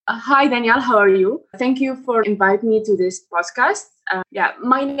Hi, Danielle. How are you? Thank you for inviting me to this podcast.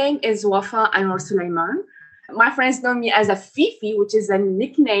 My name is Wafaa Anwar Sulaiman. My friends know me as a Fifi, which is a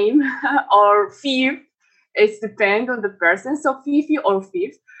nickname, or Fif. It depends on the person. So Fifi or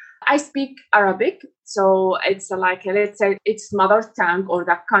Fif. I speak Arabic, so it's let's say it's mother tongue or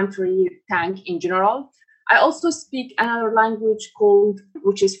the country tongue in general. I also speak another language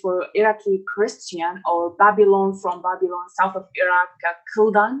which is for Iraqi Christian or Babylon from Babylon, south of Iraq,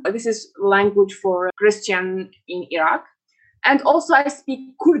 Kuldan. This is language for Christian in Iraq. And also I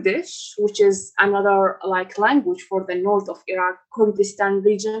speak Kurdish, which is another language for the north of Iraq, Kurdistan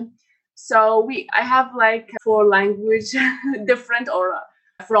region. So I have four language different or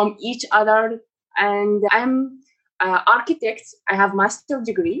from each other. And I'm architect. I have master's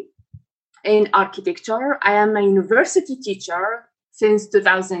degree in architecture. I am a university teacher since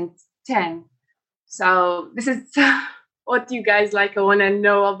 2010. So this is what you guys want to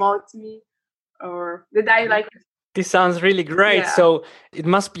know about me, or did I This sounds really great. Yeah. So it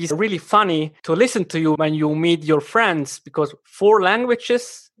must be really funny to listen to you when you meet your friends, because 4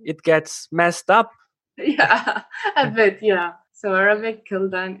 languages, it gets messed up. Yeah, a bit, yeah. So Arabic,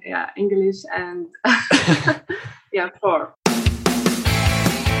 Kuldan, English, and 4.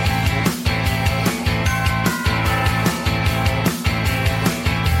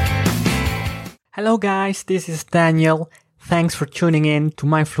 Hello guys, this is Daniel. Thanks for tuning in to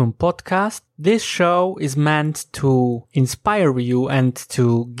my Fluent podcast. This show is meant to inspire you and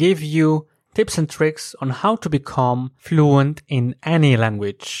to give you tips and tricks on how to become fluent in any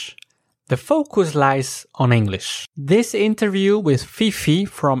language. The focus lies on English. This interview with Fifi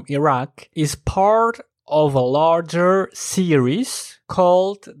from Iraq is part of a larger series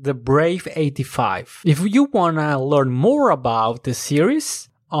called The Brave 85. If you want to learn more about the series,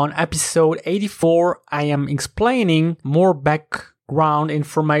 on episode 84, I am explaining more background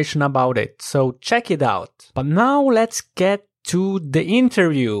information about it, so check it out. But now let's get to the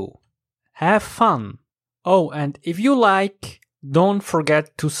interview. Have fun. Oh, and if you like, don't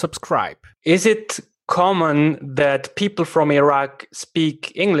forget to subscribe. Is it common that people from Iraq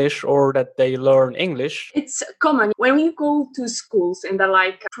speak English or that they learn English? It's common. When we go to schools in the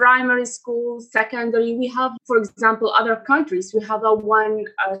primary school, secondary, we have, for example, other countries, we have one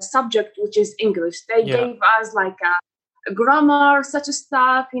subject which is English. They gave us a grammar, such a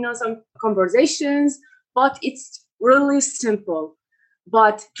stuff, some conversations, but it's really simple.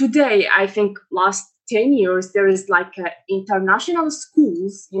 But today, I think last 10 years, there is international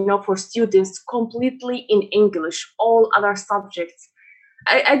schools, for students completely in English, all other subjects.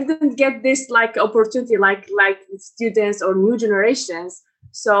 I didn't get this opportunity like students or new generations.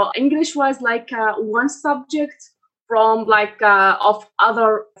 So English was one subject from of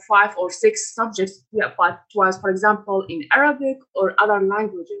other 5 or 6 subjects. Yeah, but it was, for example, in Arabic or other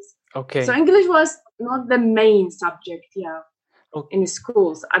languages. Okay. So English was not the main subject, Okay. in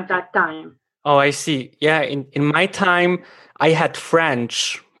schools at that time. Oh, I see. Yeah, in my time, I had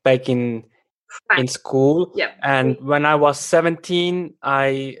French back in school. Yeah. And when I was 17,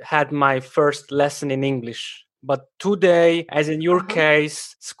 I had my first lesson in English. But today, as in your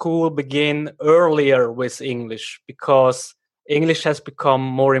case, school began earlier with English because English has become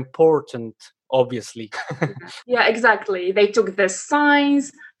more important, obviously. Yeah, exactly. They took the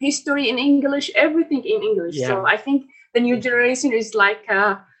science, history in English, everything in English. Yeah. So I think the new generation is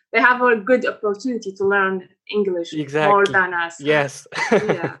they have a good opportunity to learn English more than us. Yes.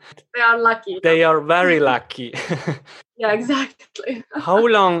 Yeah, they are lucky. They are very lucky. Yeah, exactly. How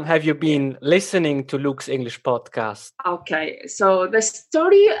long have you been listening to Luke's English podcast? Okay, so the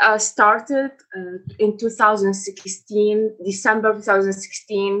story started in 2016, December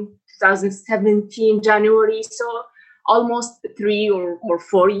 2016, 2017, January. So almost 3 or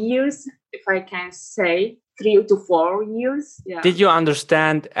 4 years, if I can say. 3 to 4 years. Yeah. Did you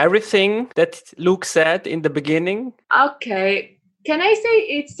understand everything that Luke said in the beginning? Okay. Can I say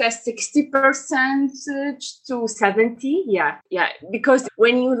it's a 60% to 70? Yeah. Because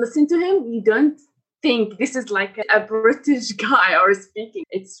when you listen to him, you don't think this is a British guy or speaking.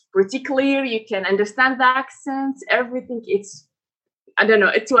 It's pretty clear. You can understand the accents, everything. I don't know.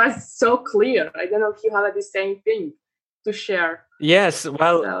 It was so clear. I don't know if you have the same thing to share. Yes,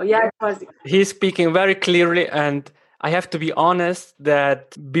 well, so, yeah, it was. He's speaking very clearly, and I have to be honest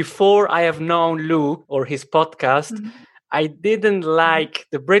that before I have known Luke or his podcast, I didn't like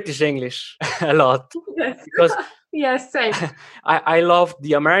the British English a lot. Yes. Because yes, same. I loved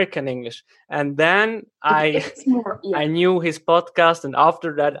the American English, and then I knew his podcast, and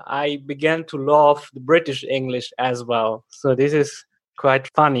after that I began to love the British English as well. So this is quite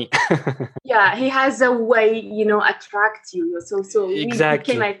funny. Yeah, he has a way, attract you. So we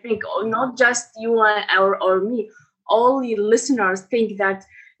Exactly. became, I think, not just you or me. All the listeners think that,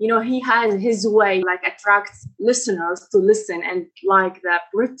 he has his way, like attracts listeners to listen and like the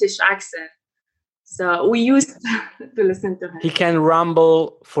British accent. So we used to listen to him. He can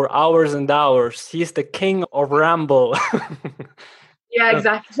ramble for hours and hours. He's the king of ramble. Yeah,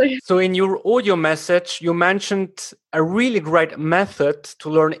 exactly. So in your audio message, you mentioned a really great method to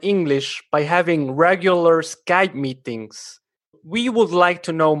learn English by having regular Skype meetings. We would like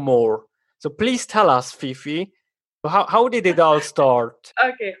to know more. So please tell us, Fifi, how did it all start?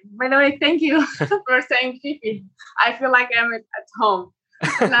 Okay. By the way, thank you for saying Fifi. I feel like I'm at home.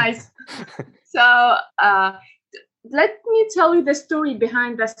 Nice. So let me tell you the story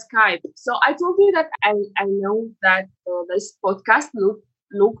behind the Skype. So I told you that I know that this podcast,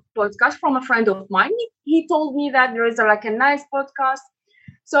 Luke podcast from a friend of mine. He told me that there is a nice podcast.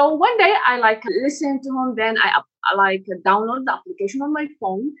 So one day I listen to him. Then I download the application on my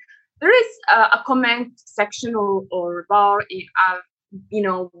phone. There is a comment section or bar,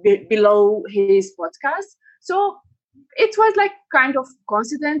 below his podcast. So it was like kind of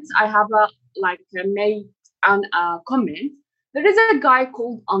coincidence. I have made an comment. There is a guy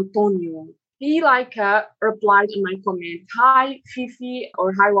called Antonio. He replied on my comment, "Hi Fifi,"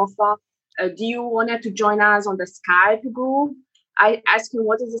 or "Hi Wafaa. Do you want to join us on the Skype group?" I asked him,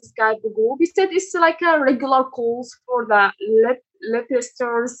 "What is the Skype group?" He said it's like a regular calls for the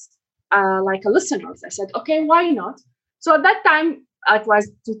listeners, listeners. I said, "Okay, why not?" So at that time, it was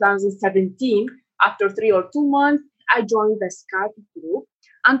 2017. After 3 or 2 months, I joined the Skype group.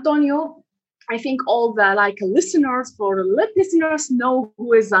 Antonio, I think all the listeners know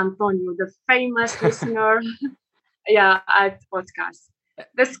who is Antonio, the famous listener. Yeah, at podcast.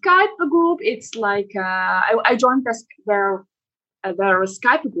 The Skype group, it's I joined their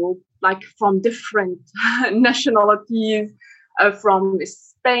Skype group from different nationalities, from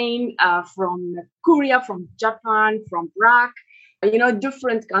Spain, from Korea, from Japan, from Prague,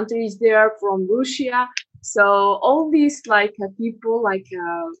 different countries there, from Russia. So all these people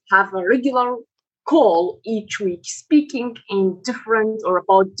have a regular call each week, speaking in different or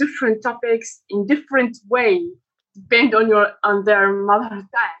about different topics in different way, depend on their mother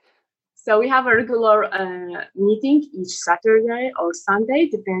tongue. So we have a regular meeting each Saturday or Sunday,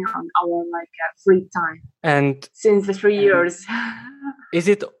 depending on our free time. And since the 3 years, is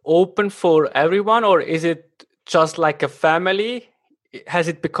it open for everyone, or is it just like a family? Has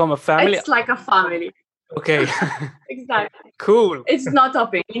it become a family? It's like a family. Okay. Exactly. Cool. It's not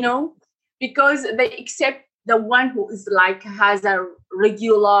open, because they accept the one who is has a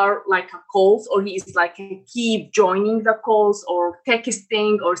regular calls, or he is keep joining the calls or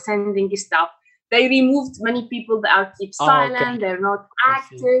texting or sending stuff. They removed many people that are keep silent. Okay. They're not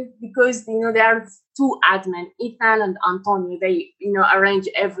active because there are two admin, Ethan and Antonio. They arrange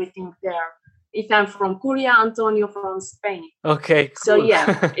everything there. Ethan from Korea, Antonio from Spain. Okay, cool. So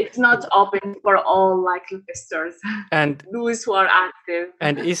yeah, it's not open for all listeners and those who are active.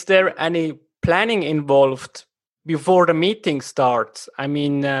 And is there any planning involved before the meeting starts? I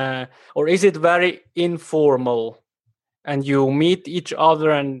mean, or is it very informal and you meet each other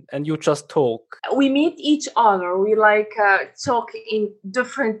and you just talk? We meet each other. We talk in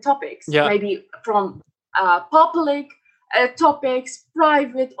different topics, maybe from public topics,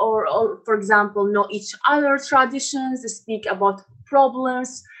 private, or for example, know each other's traditions, speak about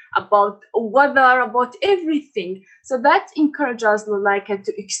problems, about weather, about everything. So that encourages us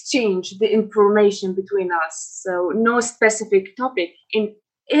to exchange the information between us. So no specific topic in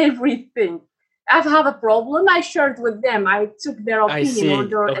everything. If I have a problem, I shared with them. I took their opinion or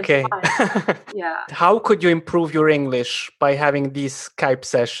their advice. Yeah. How could you improve your English by having these Skype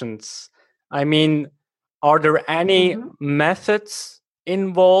sessions? I mean, are there any methods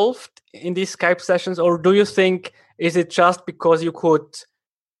involved in these Skype sessions, or do you think is it just because you could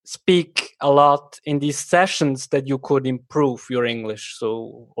speak a lot in these sessions that you could improve your English?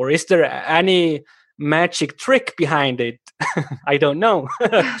 So, or is there any magic trick behind it? I don't know.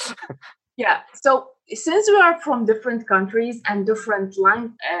 Yeah. So since we are from different countries and different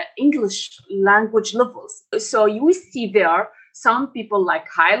English language levels, so you see there some people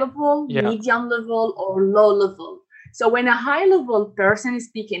high level, medium level, or low level. So when a high level person is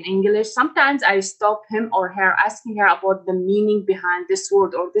speaking English, sometimes I stop him or her, asking her about the meaning behind this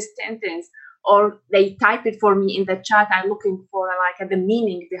word or this sentence, or they type it for me in the chat. I'm looking for the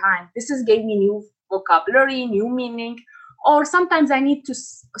meaning behind. This has gave me new vocabulary, new meaning. Or sometimes I need to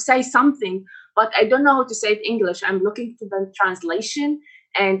say something, but I don't know how to say it in English. I'm looking for the translation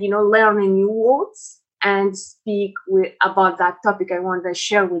and, learning new words. and speak about that topic I want to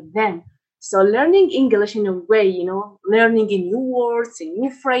share with them. So learning English in a way, learning in new words, in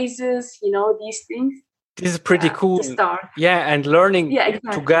new phrases, these things. This is pretty cool. To start. Yeah, and learning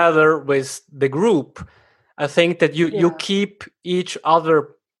exactly. together with the group. I think that you keep each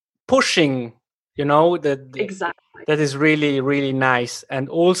other pushing, exactly. That is really, really nice. And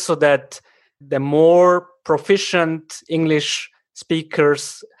also that the more proficient English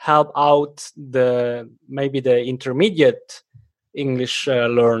speakers help out maybe the intermediate English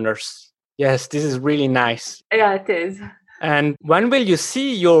learners. Yes, this is really nice. Yeah, it is. And when will you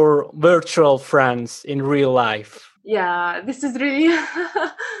see your virtual friends in real life? Yeah, this is really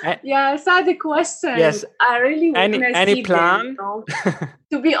sad question. Yes. I really want to any see plan? them.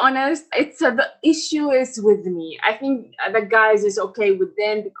 To be honest, the issue is with me. I think the guys is okay with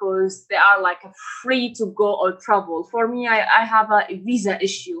them because they are like free to go or travel. For me, I have a visa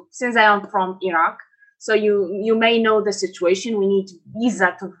issue since I am from Iraq. So you may know the situation. We need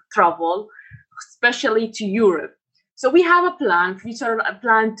visa to travel, especially to Europe. So we have a plan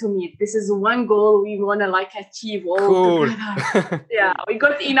to meet. This is one goal we want to achieve all together. Yeah, we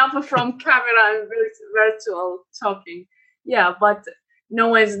got enough from camera and virtual talking. Yeah, but no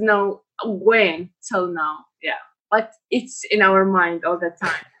one's know when till now. Yeah, but it's in our mind all the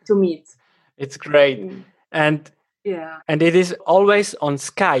time to meet. It's great. And it is always on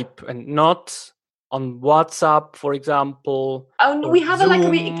Skype and not on WhatsApp, for example. We have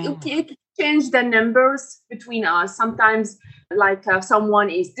we change the numbers between us. Sometimes someone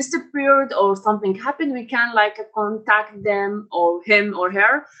is disappeared or something happened, we can contact them or him or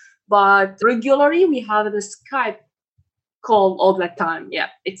her, but regularly we have the Skype call all the time. Yeah,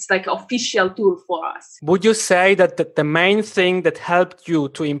 it's like official tool for us. Would you say that the main thing that helped you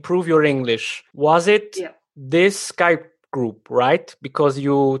to improve your English was it this Skype group, right? Because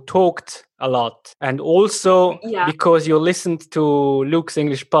you talked a lot, and also because you listened to Luke's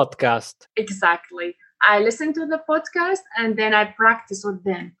English podcast. Exactly. I listened to the podcast and then I practice with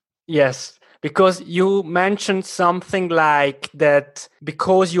them. Yes, because you mentioned something like that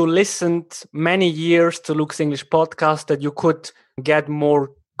because you listened many years to Luke's English podcast that you could get more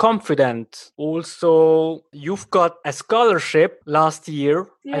confident. Also, you've got a scholarship last year,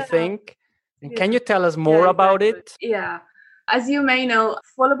 I think. And can you tell us more about it? Yeah. As you may know,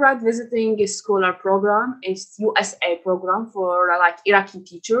 Fulbright Visiting Scholar Program is USA program for Iraqi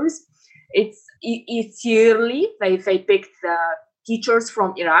teachers. It's yearly. They pick the teachers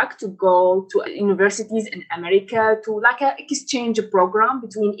from Iraq to go to universities in America to an exchange program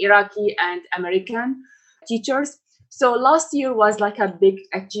between Iraqi and American teachers. So last year was a big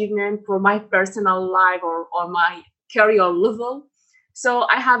achievement for my personal life or my career level. So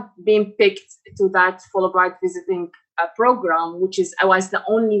I have been picked to that Fulbright Visiting program, which is I was the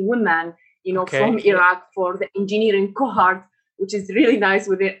only woman, from Iraq for the engineering cohort, which is really nice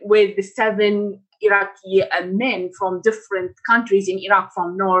with the 7 Iraqi men from different countries in Iraq,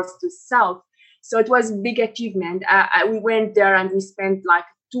 from north to south. So it was a big achievement. We went there and we spent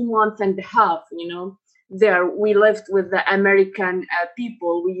 2 months and a half, there. We lived with the American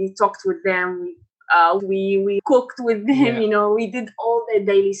people. We talked with them. We cooked with them, we did all the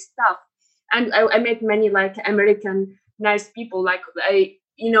daily stuff. And I met many American nice people. They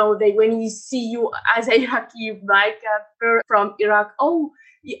when you see you as a Iraqi, from Iraq, oh,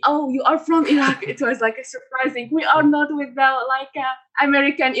 you are from Iraq. It was surprising. We are not with the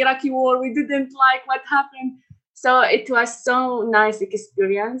American Iraqi war. We didn't like what happened. So it was so nice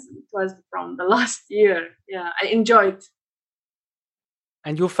experience. It was from the last year. Yeah, I enjoyed.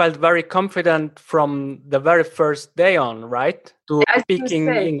 And you felt very confident from the very first day on, right? To as speaking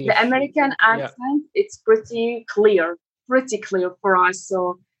you say, English. The American accent, it's pretty clear for us.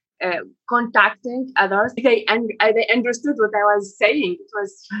 So contacting others, they understood what I was saying. It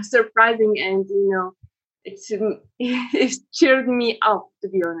was surprising, and it cheered me up, to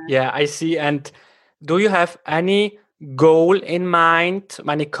be honest. Yeah, I see. And do you have any goal in mind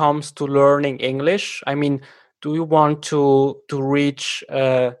when it comes to learning English? I mean, do you want to reach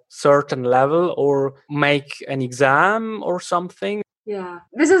a certain level or make an exam or something? Yeah,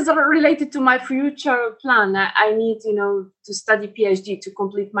 this is related to my future plan. I need, to study PhD to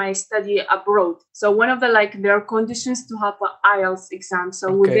complete my study abroad. So one of their conditions to have an IELTS exam.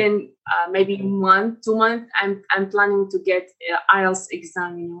 So within maybe 1-2 months, I'm planning to get an IELTS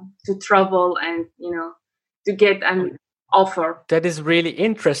exam, to travel and, to get an offer. That is really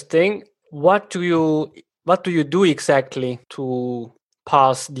interesting. What do you do exactly to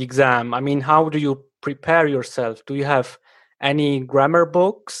pass the exam? I mean, how do you prepare yourself? Do you have any grammar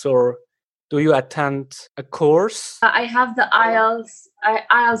books or do you attend a course? I have the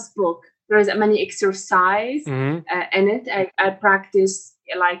IELTS book. There is many exercise in it. I practice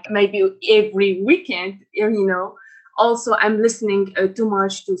like maybe every weekend, Also, I'm listening too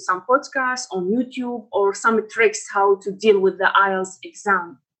much to some podcasts on YouTube or some tricks how to deal with the IELTS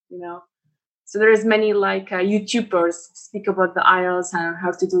exam, So there is many like YouTubers speak about the IELTS and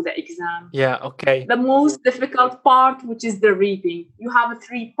how to do the exam. Yeah, okay. The most difficult part, which is the reading. You have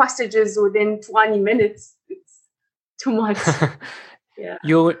 3 passages within 20 minutes. It's too much. Yeah.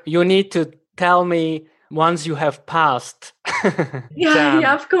 You need to tell me once you have passed.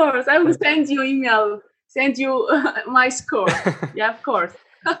 Yeah, of course. I will send you email, send you my score. Yeah, of course.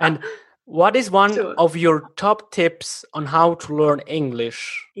 And what is one of your top tips on how to learn English?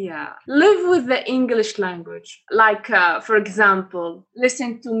 Yeah, live with the English language. Like, for example,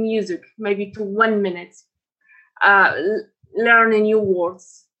 listen to music, maybe to 1 minute. Learn new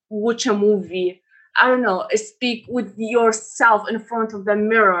words, watch a movie. I don't know, speak with yourself in front of the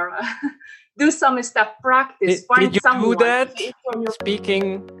mirror. Do some stuff, practice. Did you do that?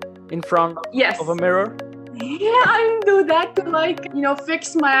 Speaking in front of a mirror? Yeah, I do that to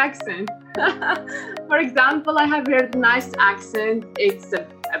fix my accent. For example, I have heard nice accent. It's a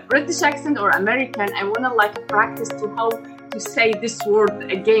British accent or American. I want to practice to how to say this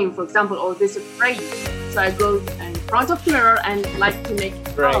word again, for example, or this phrase. So I go in front of the mirror and like to make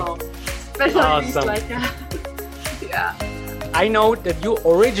especially awesome. Yeah. I know that you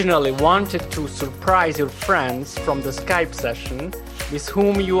originally wanted to surprise your friends from the Skype session with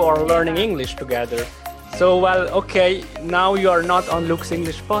whom you are learning English together. So, well, okay, now you are not on Luke's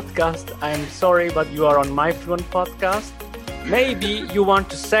English podcast. I'm sorry, but you are on my Fluent podcast. Maybe you want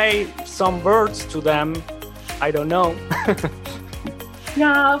to say some words to them. I don't know.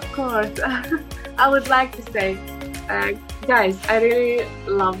 Yeah, of course. I would like to say, guys, I really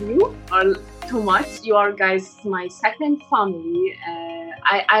love you too much. You are guys my second family.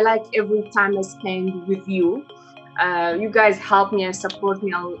 I like every time I spend with you. You guys help me and support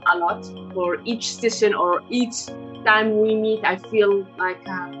me a lot. For each session or each time we meet, I feel like,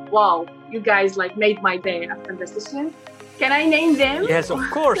 wow, you guys made my day after the session. Can I name them? Yes, of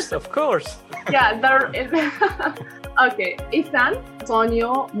course, of course. Yeah, okay, Ethan,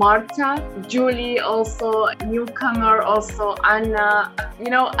 Antonio, Marta, Julie, also newcomer, also Anna,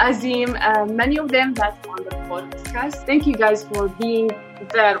 Azim, many of them that on the podcast. Thank you guys for being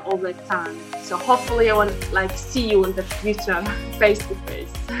there all the time. So hopefully I will see you in the future face to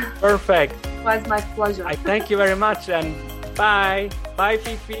face. Perfect. It was my pleasure. I thank you very much and bye. Bye,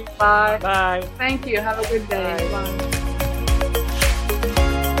 Fifi. Bye. Bye. Thank you. Have a good day. Bye. Bye.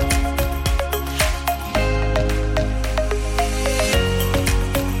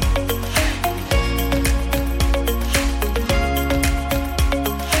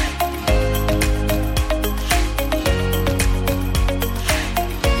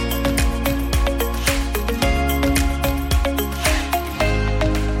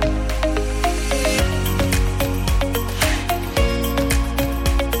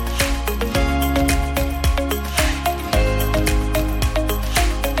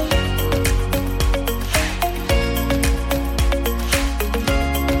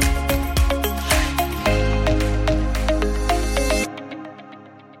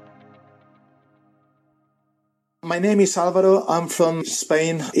 My name is Alvaro. I'm from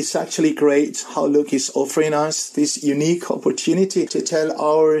Spain. It's actually great how Luke is offering us this unique opportunity to tell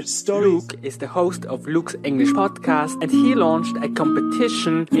our stories. Luke is the host of Luke's English podcast, and he launched a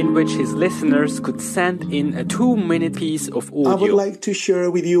competition in which his listeners could send in a 2-minute piece of audio. I would like to share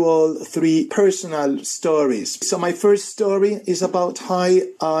with you all 3 personal stories. So my first story is about how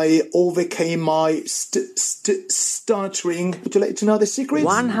I overcame my stuttering. Would you like to know the secret?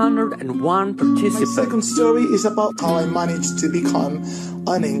 101 participants. My second story is about how I managed to become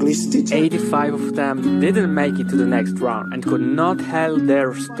an English teacher. 85 of them didn't make it to the next round and could not tell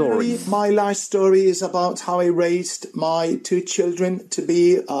their stories. My last story is about how I raised my 2 children to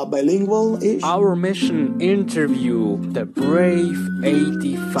be bilingual-ish. Our mission: interview the brave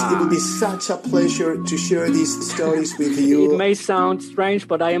 85. It will be such a pleasure to share these stories with you. It may sound strange,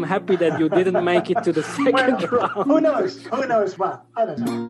 but I am happy that you didn't make it to the second round. Who knows? Who knows what? I don't know.